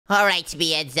All right,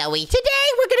 me and Zoe. Today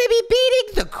we're gonna be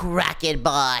beating the Kraken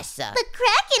boss. The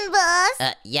Kraken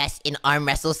boss? Yes, in Arm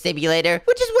Wrestle Simulator,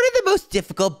 which is one of the most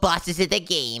difficult bosses in the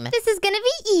game. This is gonna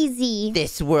be easy.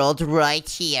 This world right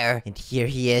here. And here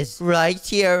he is, right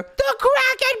here. The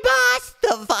Kraken boss!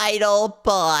 The final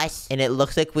boss. And it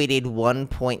looks like we need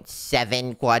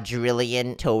 1.7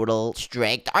 quadrillion total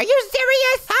strength. Are you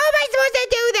serious? How am I supposed to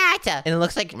do that? And it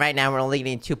looks like right now we're only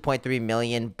getting 2.3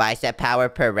 million bicep power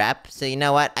per rep. So you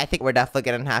know what? I think we're definitely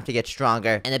gonna have to get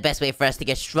stronger. And the best way for us to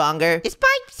get stronger is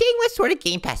by seeing what sort of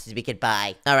game passes we could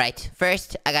buy. Alright,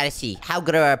 first, I gotta see. How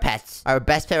good are our pets? Our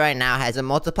best pet right now has a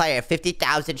multiplier of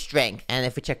 50,000 strength. And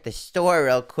if we check the store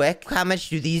real quick, how much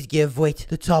do these give? Wait,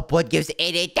 the top one gives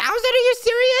 88,000? Are you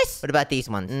serious? What about these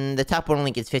ones? The top one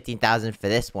only gives 15,000 for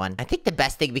this one. I think the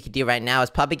best thing we could do right now is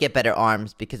probably get better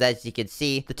arms. Because as you can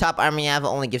see, the top arm we have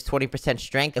only gives 20%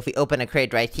 strength. If we open a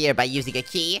crate right here by using a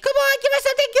key, come on, give us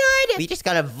something good! We just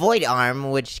got a void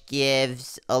arm, which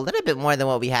gives a little bit more than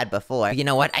what we had before. You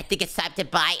know what? I think it's time to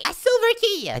buy a silver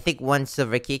key. I think one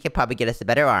silver key could probably get us a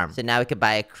better arm. So now we could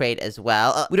buy a crate as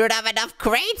well. We don't have enough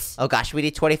crates? Oh gosh, we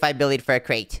need 25 billion for a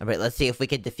crate. All right, let's see if we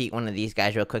can defeat one of these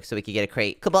guys real quick so we can get a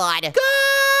crate. Come on. Go!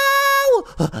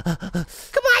 Come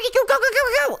on, Nico,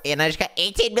 go! And I just got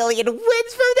 18 million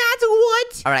wins from that.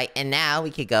 What? All right, and now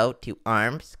we could go to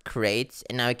arms, crates,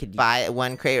 and now we could buy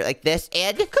one crate like this.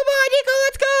 And come on, Nico,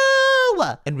 let's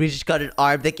go! And we just got an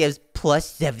arm that gives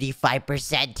plus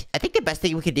 75%. I think the best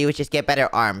thing we could do is just get better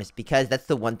arms because that's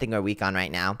the one thing we're weak on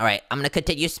right now. All right, I'm gonna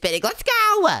continue spinning. Let's go!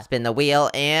 Spin the wheel,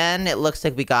 and it looks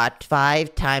like we got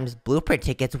 5 times blueprint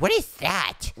tickets. What is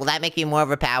that? Will that make me more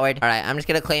overpowered? All right, I'm just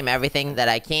gonna claim everything that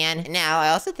I can. Now, I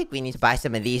also think we need to buy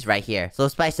some of these right here. So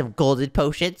let's buy some golden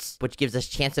potions, which gives us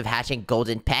chance of hatching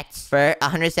golden pets for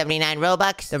 179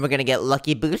 Robux. Then we're gonna get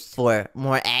lucky boosts for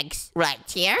more eggs right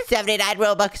here. 79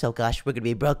 Robux. Oh gosh, we're gonna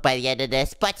be broke by the end of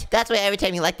this, but that's why every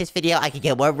time you like this video, I can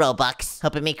get more Robux,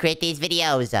 helping me create these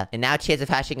videos. And now chance of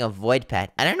hatching a void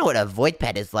pet. I don't know what a void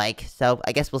pet is like, so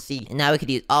I guess we'll see. And now we could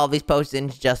use all of these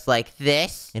potions just like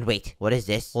this. And wait, what is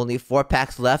this? Only 4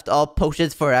 packs left, all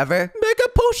potions forever? Mega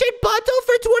potion bundle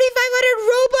for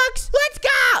 2,500 Robux? Let's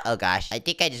go! Oh gosh, I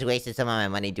think I just wasted some of my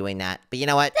money doing that. But you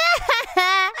know what?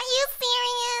 Are you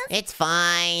serious? It's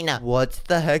fine. What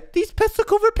the heck? These pets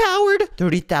look overpowered.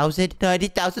 30,000,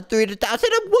 90,000, 300,000,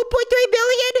 and 1.3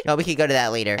 billion. No, we can go to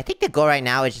that later. I think the goal right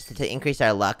now is just to increase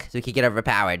our luck so we can get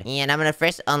overpowered. And I'm gonna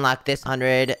first unlock this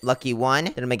 100 lucky 1.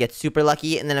 Then I'm gonna get super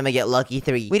lucky, and then I'm gonna get lucky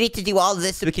 3. We need to do all of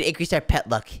this so we can increase our pet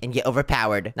luck and get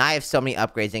overpowered. Now I have so many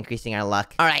upgrades increasing our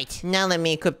luck. All right, now let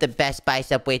me equip the best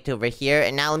bicep weight over here,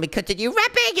 and now let me continue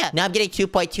repping. Now I'm getting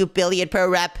 2.2 billion per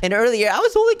rep, and earlier I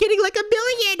was only getting like 1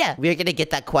 billion. We're gonna get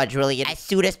that quadrillion as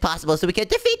soon as possible so we can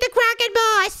defeat the Kraken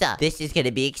boss. This is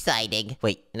gonna be exciting.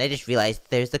 Wait, and I just realized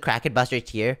there's the Kraken boss right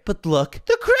here. But look,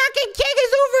 the Kraken King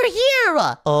is over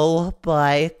here. Oh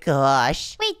my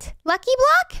gosh. Wait, Lucky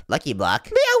Block? Lucky Block?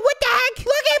 Yeah, what the heck?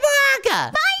 Lucky Block!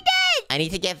 Find it! I need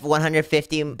to get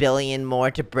 150 billion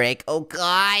more to break. Oh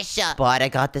gosh. But I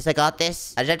got this, I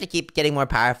just have to keep getting more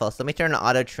powerful. So let me turn on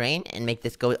auto train and make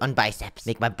this go on biceps.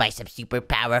 Make my biceps super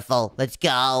powerful. Let's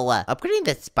go. Upgrading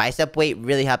this bicep weight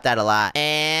really helped out a lot.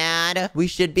 And we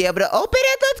should be able to open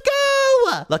it. Let's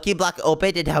go. Lucky block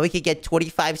opened, and now we can get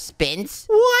 25 spins.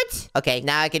 What? Okay,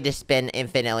 now I can just spin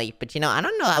infinitely. But you know, I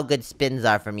don't know how good spins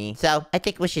are for me. So I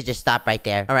think we should just stop right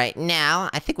there. All right, now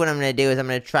I think what I'm gonna do is I'm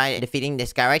gonna try defeating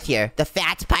this guy right here. The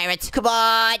fat pirates. Come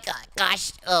on.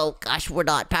 Gosh. Oh gosh, we're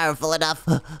not powerful enough.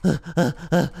 Get him,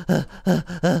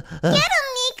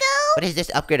 Nico! What is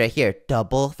this upgrade right here?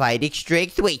 Double fighting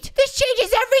strength. Wait, this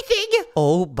changes everything.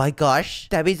 Oh my gosh.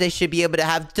 That means I should be able to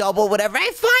have double whatever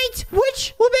I fight,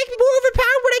 which will make me more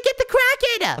overpowered when I get the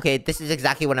Kraken. Okay, this is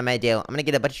exactly what I'm gonna do. I'm gonna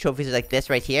get a bunch of trophies like this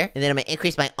right here, and then I'm gonna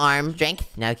increase my arm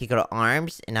strength. Now we can go to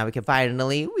arms, and now we can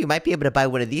finally, we might be able to buy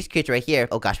one of these crates right here.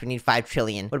 Oh gosh, we need 5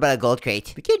 trillion. What about a gold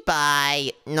crate? We could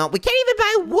buy, no, we can't even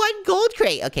buy 1 gold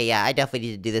crate. Okay, yeah, I definitely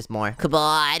need to do this more. Come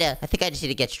on. I think I just need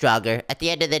to get stronger. At the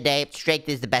end of the day, strength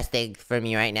is the best thing for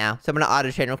me right now. So I'm gonna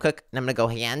auto train real quick, and I'm gonna go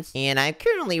hands. And I'm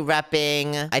currently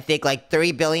repping, I think like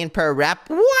 3 billion per rep.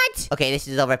 What? Okay, this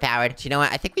is overpowered. But you know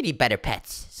what? I think we need better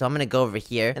pets. So I'm gonna go over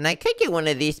here, and I could get one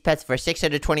of these pets for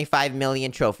 625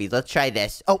 million trophies. Let's try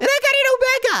this. Oh, and I got an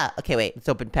Omega! Okay, wait. Let's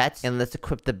open pets, and let's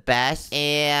equip the best.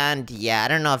 And yeah, I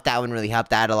don't know if that one really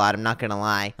helped out a lot. I'm not gonna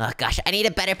lie. Oh gosh, I need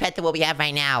a better pet than what we have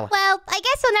right now. Well, I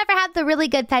guess you'll never have the really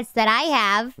good pets that I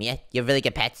have. Yeah, you have really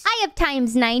good pets. I have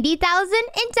times 90,000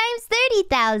 and times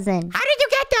 30,000. How did you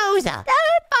get those?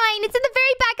 Fine, it's in the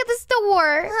very back of the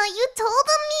store. You told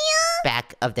him, Mia?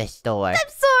 Back of the store. I'm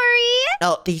sorry.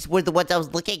 Oh, these were the ones I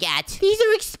was looking at. that. These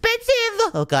are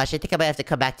expensive. Oh gosh, I think I might have to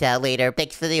come back to that later.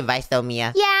 Thanks for the advice though,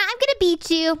 Mia. Yeah, I'm gonna beat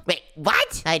you. Wait,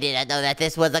 what? I didn't know that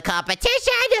this was a competition.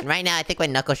 Right now, I think my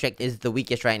knuckle strength is the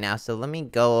weakest right now. So let me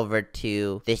go over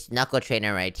to this knuckle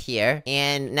trainer right here.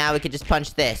 And now we could just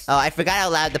punch this. Oh, I forgot how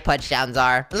loud the punch sounds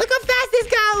are. Look how fast this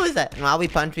goes. And while we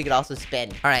punch, we could also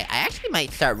spin. All right, I actually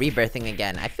might start rebirthing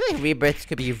again. I feel like rebirths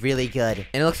could be really good.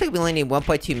 And it looks like we only need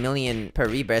 1.2 million per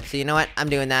rebirth. So you know what? I'm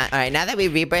doing that. All right, now that we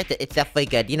rebirth, it's definitely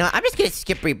good. You know what? I'm just gonna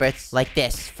skip rebirths like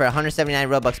this for 179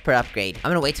 Robux per upgrade.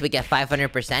 I'm gonna wait till we get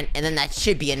 500%, and then that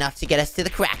should be enough to get us to the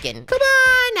Kraken. Come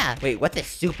on! Wait, what's a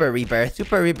super rebirth?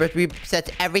 Super rebirth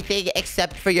resets everything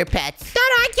except for your pets. No,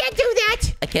 I can't do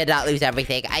that! I cannot lose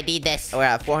everything. I need this. We're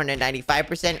at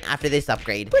 495% after this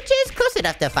upgrade, which is close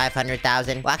enough to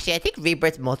 500,000. Well, actually, I think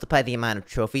rebirths multiply the amount of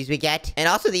trophies we get, and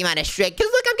also the amount of strength,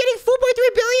 because look, I'm getting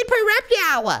 4.3 billion per rep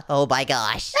now! Oh my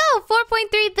gosh. Oh,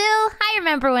 4.3 bill. I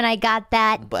remember when I got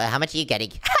that. But how much are you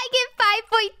getting? I get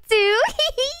 5.2.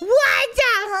 What?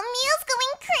 Mia's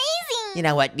going crazy. You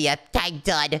know what, Mia? I'm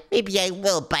done. Maybe I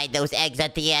will buy those eggs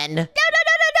at the end. No.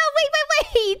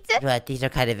 Wait. But these are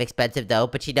kind of expensive though,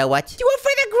 but you know what? Do it for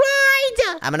the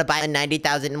grind! I'm gonna buy a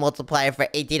 90,000 multiplier for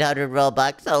 1,800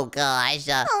 Robux. Oh gosh.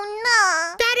 Oh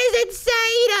no. That is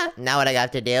insane! Now what I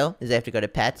have to do is I have to go to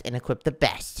pets and equip the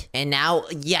best. And now,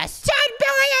 yes, 10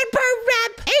 billion per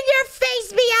rep! In your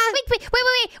face, Mia!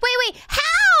 Wait. How?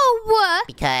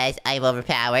 Because I'm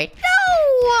overpowered.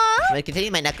 No. I'm gonna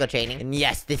continue my knuckle training. And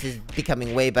yes, this is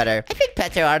becoming way better. I think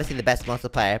pets are honestly the best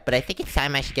multiplier, but I think it's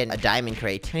time I should get a diamond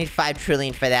crate. I need 5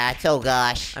 trillion for that. Oh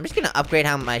gosh. I'm just gonna upgrade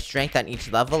how my strength on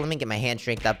each level. Let me get my hand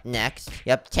strength up next.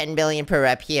 Yep, 10 billion per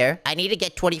rep here. I need to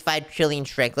get 25 trillion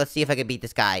strength. Let's see if I can beat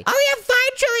this guy. I only have 5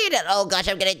 trillion! Oh gosh,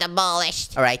 I'm getting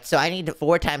demolished. Alright, so I need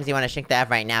 4 times the amount of strength that I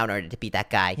have right now in order to beat that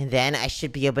guy. And then I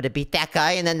should be able to beat that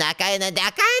guy, and then that guy, and then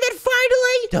that guy, and then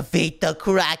finally defeat the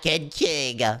Kraken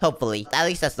King. Hopefully. At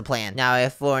least that's the plan. Now I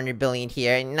have 400 billion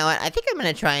here. And you know what? I think I'm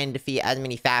gonna try and defeat as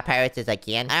many fat pirates as I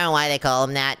can. I don't know why they call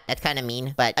them that. That's kind of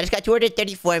mean. But I just got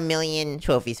 234 million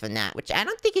trophies from that, which I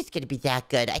don't think is gonna be that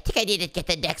good. I think I need to get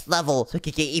the next level so I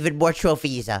can get even more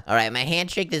trophies. Alright, my hand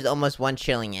strength is almost 1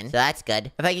 trillion. So that's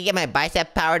good. If I can get my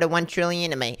bicep power to 1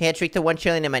 trillion and my hand strength to 1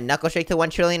 trillion and my knuckle strength to 1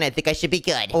 trillion, I think I should be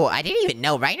good. Oh, I didn't even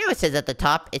know. Right now it says at the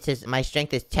top, it says my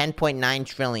strength is 10.9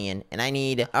 trillion. And I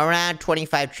need around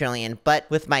 25 trillion. But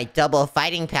with my double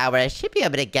fighting power, I should be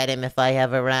able to get him if I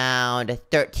have around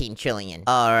 13 trillion.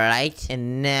 Alright.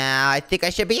 And now I think I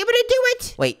should be able to do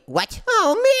it. Wait, what?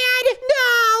 Oh man,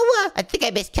 no! I think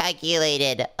I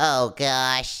miscalculated. Oh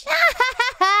gosh.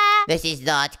 This is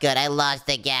not good. I lost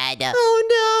again.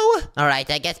 Oh no.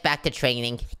 Alright, I guess back to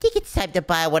training. I think it's time to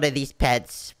buy one of these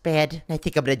pets. Man, I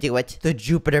think I'm gonna do it. The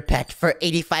Jupiter pet for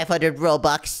 8,500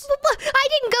 Robux. I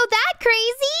didn't go that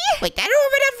crazy. Wait, I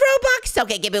don't have enough Robux?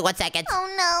 Okay, give me 1 second. Oh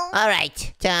no.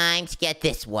 Alright, time to get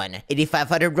this one.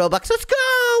 8,500 Robux, let's go!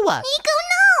 Nico,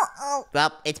 no. Oh.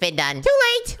 Well, it's been done. Too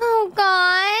late. Oh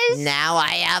gosh. Now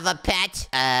I have a pet.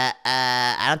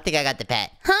 I don't think I got the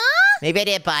pet. Huh? Maybe I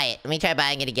didn't buy it. Let me try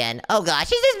buying it again. Oh gosh,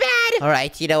 this is bad!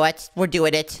 Alright, you know what? We're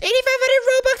doing it. 8,500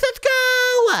 Robux, let's go!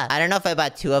 I don't know if I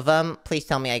bought 2 of them. Please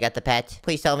tell me I got the pet.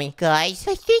 Please tell me. Guys,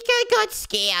 I think I got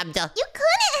scammed. You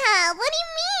couldn't have. What do you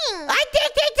mean? I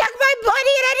think they took my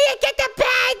money and I didn't get the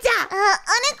pet!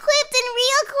 Unequipped and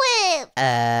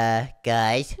re-equipped.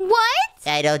 Guys. What?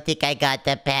 I don't think I got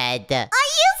the pet. Are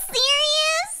you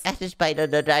serious? I just paid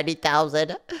under 90,000.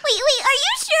 Wait, are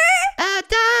you sure?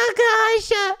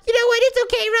 Gosh. You know what? It's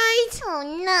okay, right?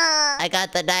 Oh, no. I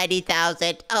got the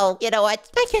 90,000. Oh, you know what?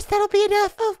 I guess that'll be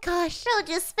enough. Oh, gosh. Bro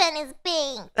just spent his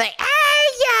bank. Like,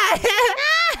 yeah!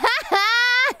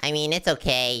 I mean, it's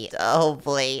okay.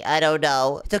 Hopefully. I don't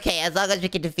know. It's okay. As long as we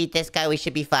can defeat this guy, we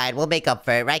should be fine. We'll make up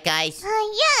for it. Right, guys?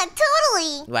 Yeah,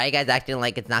 totally. Why are you guys acting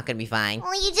like it's not gonna be fine?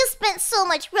 Well, you just spent so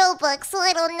much Robux, so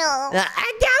I don't know.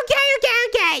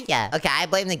 Okay. Yeah. Okay, I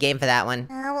blame the game for that one.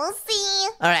 We'll see.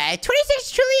 Alright,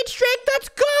 26 trillion strength. Let's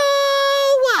go!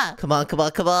 Come on.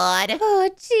 Oh,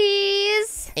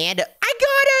 jeez. And I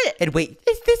got it! And wait,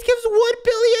 this gives 1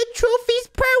 billion trophies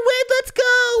per win. Let's go!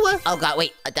 Oh god,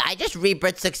 wait. I just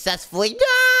rebirthed successfully. No!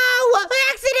 I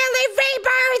accidentally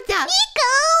rebirthed!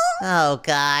 Nico! Oh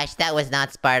gosh, that was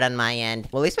not smart on my end.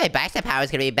 Well, at least my bicep power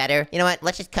is gonna be better. You know what?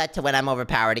 Let's just cut to when I'm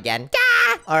overpowered again.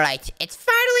 Alright, it's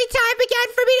finally time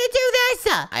again for me to do this!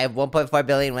 I have 1.4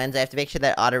 billion wins. I have to make sure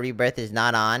that auto rebirth is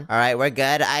not on. Alright, we're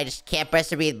good. I just can't press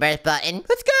the rebirth button.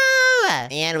 Let's go!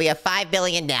 And we have 5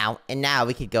 billion now. And now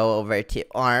we could go over to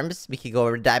arms. We could go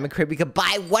over to Diamond Crib. We could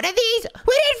buy one of these.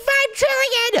 We did 5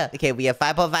 trillion. Okay, we have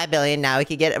 5.5 billion. Now we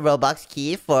could get a Roblox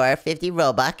key for 50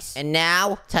 Robux. And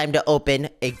now, time to open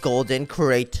a golden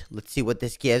crate. Let's see what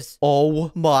this gives.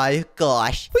 Oh my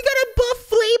gosh. We got a buff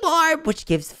flame arm, which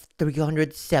gives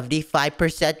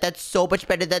 375%. That's so much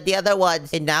better than the other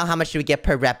ones. And now, how much do we get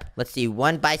per rep? Let's see.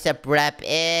 One bicep rep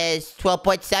is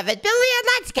 12.7 billion.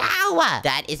 Let's go.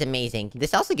 That is amazing.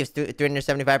 This also gives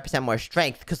 375% more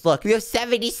strength. Because look, we have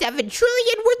 77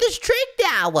 trillion worth of strength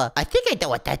now. I think I know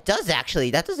what that does,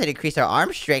 actually. That doesn't increase our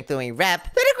arm strength when we rep.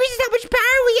 That increases how much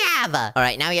power we have. All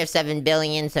right, now we have 7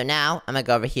 billion. So now, I'm going to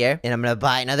go over here. And I'm going to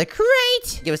buy another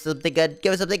crate. Give us something good.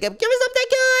 Give us something good. Give us something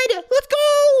good. Let's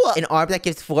go. An arm that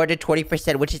gives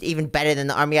 420%, which is even better than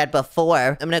the arm we had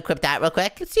before. I'm gonna equip that real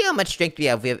quick. Let's see how much strength we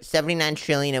have. We have 79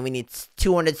 trillion and we need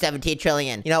 217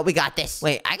 trillion. You know, we got this.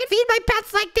 Wait, I can feed my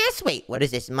pets like this? Wait, what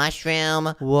is this?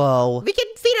 Mushroom? Whoa. We can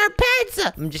feed our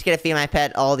pets. I'm just gonna feed my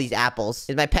pet all these apples.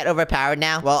 Is my pet overpowered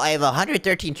now? Well, I have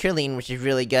 113 trillion, which is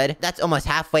really good. That's almost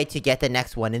halfway to get the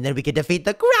next one. And then we can defeat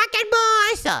the Kraken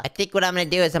boss. I think what I'm gonna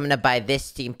do is I'm gonna buy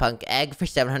this steampunk egg for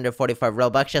 744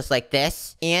 Robux, just like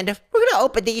this. And we're gonna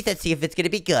open these and see if it's gonna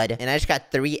be good. And I just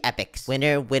got 3 epics.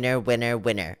 Winner, winner, winner,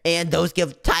 winner. And those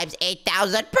give times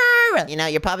 8,000 per. You know,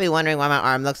 you're probably wondering why my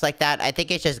arm looks like that. I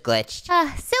think it's just glitched.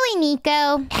 Silly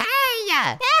Nico. Hey!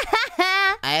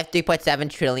 I have 3.7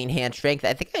 trillion hand strength.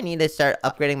 I think I need to start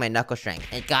upgrading my knuckle strength.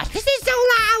 And gosh, this is so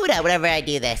loud whenever I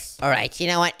do this. All right, you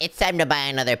know what? It's time to buy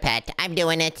another pet. I'm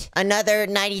doing it. Another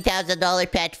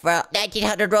 $90,000 pet for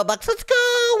 1,900 Robux. Let's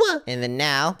go! And then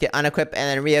now, get unequip and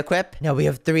then re-equip. Now we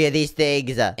have 3 of these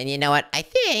things. And you know what? I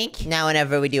think now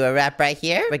whenever we do a rep right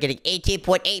here, we're getting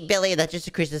 18.8 billion. That just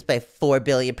increases by 4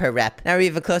 billion per rep. Now we're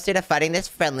even closer to fighting this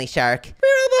friendly shark.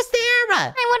 We're almost there.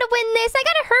 I want to win this. I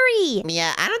gotta hurry.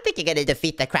 Mia, I don't think you're gonna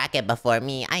defeat the Kraken before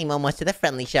me. I'm almost to the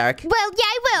friendly shark. Well, yeah,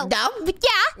 I will. No?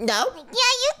 Yeah? No?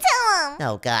 Yeah, you tell him.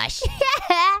 Oh, gosh.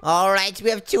 Alright, we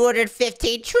have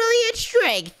 215 trillion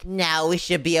strength. Now we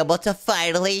should be able to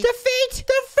finally defeat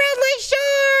the friendly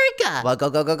shark. Well, go,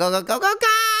 go, go, go, go, go, go, go.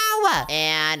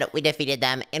 And we defeated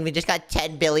them. And we just got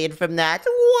 10 billion from that.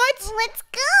 What? Let's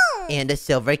go. And a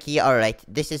silver key. Alright,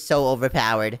 this is so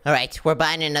overpowered. Alright, we're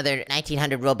buying another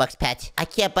 1,900 Robux pet. I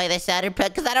can't buy this Saturn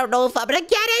pet because I don't know if I'm gonna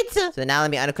get it. So now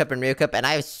let me unequip and re-equip. And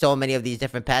I have so many of these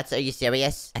different pets. Are you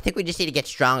serious? I think we just need to get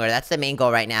stronger. That's the main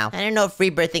goal right now. I don't know if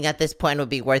rebirthing at this point would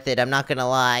be worth it. I'm not gonna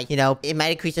lie. You know, it might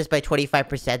increase us by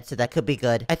 25%, so that could be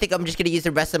good. I think I'm just gonna use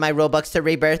the rest of my Robux to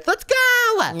rebirth. Let's go!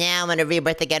 Now I'm gonna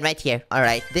rebirth again right here.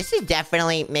 Alright, this is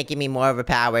definitely making me more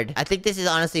overpowered. I think this is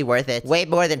honestly worth it. Way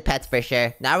more than pets for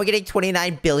sure. Now we're getting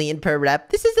 29 billion per rep.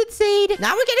 This is insane.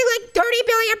 Now we're getting like 30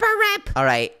 billion per rep.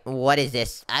 Alright, what is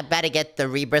this? I better get the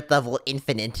rebirth level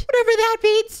infinite. Whatever that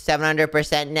means.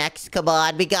 700% next. Come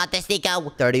on, we got this, Nico.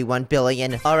 31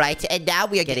 billion. Alright, and now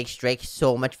we are getting strength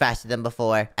so much faster than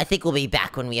before. I think we'll be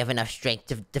back when we have enough strength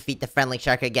to defeat the friendly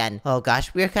shark again. Oh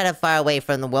gosh, we're kind of far away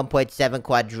from the 1.7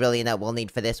 quadrillion that we'll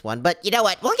need for this one. But you know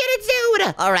what? We'll get it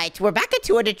soon. Alright, we're back at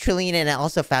 200 trillion and I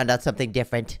also found out something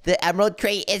different. The emerald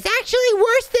crate is actually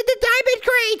worse than the diamond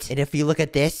crate. And if you look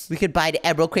at this, we could buy an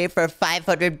emerald crate for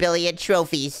 500 billion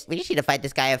trophies. We just need to fight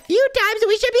this guy a few times and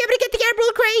we should be able to get the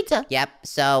emerald crate. Yep,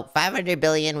 so 500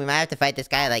 billion. We might have to fight this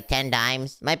guy like 10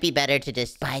 times. Might be better to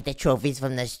just buy the trophies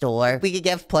from the store. We could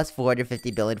get plus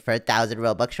 450 billion for 1,000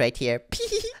 Robux right here. Okay,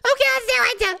 let's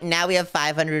do it. Now we have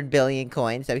 500 billion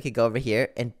coins, so we could go over here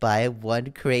and buy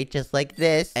one crate just like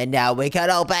this. And now we can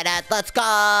open it. Let's go.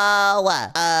 We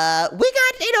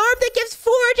got an arm that gives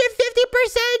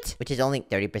 450%, which is only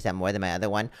 30% more than my other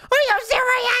one. Are you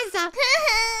serious?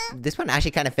 This one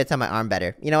actually kind of fits on my arm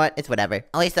better. You know what? It's whatever.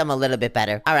 At least I'm a little bit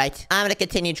better. All right, I'm gonna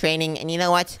continue training, and you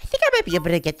know what? I think I might be able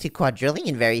to get to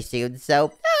quadrillion very soon, so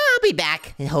I'll be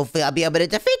back, and hopefully I'll be able to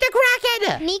defeat the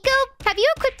Kraken. Nico, have you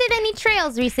equipped any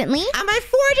trails recently? I'm at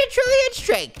 400 trillion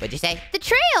strength. What'd you say? The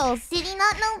trails. Did he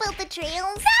not know about the trails?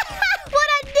 What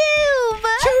a noob!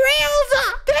 Trails!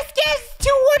 This gives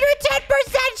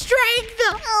 210% strength!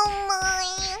 Oh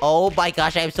my. Oh my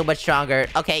gosh, I am so much stronger.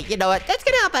 Okay, you know what? That's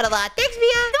gonna help out a lot. Thanks,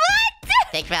 Mia. What?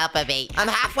 Thanks for helping me. I'm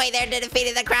halfway there to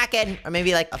defeating the Kraken. Or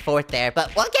maybe like a fourth there,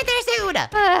 but we'll get there soon.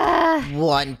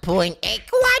 1.8 quadrillion!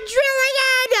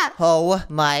 Oh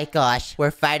my gosh,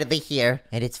 we're finally here.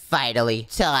 And it's finally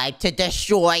time to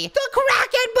destroy the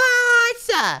Kraken boss!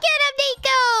 Get him,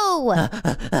 Nico!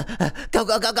 Go,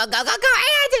 go, go, go, go, go, go, and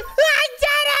I did it!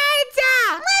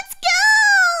 Let's go!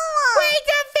 We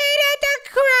defeated the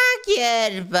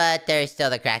Kraken, but there's still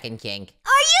the Kraken King.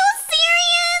 Are you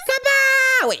serious? Come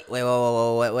Ah, wait,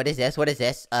 whoa, what is this? What is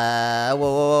this?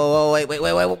 Whoa, wait.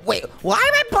 Why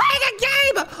am I playing a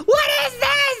game? What is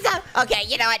this? Okay,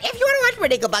 you know what? If you want to watch more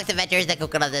Nico Box Adventures, then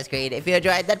click on the screen. If you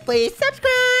enjoyed, then please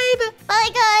subscribe. Bye,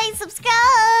 guys.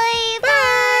 Subscribe.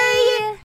 Bye.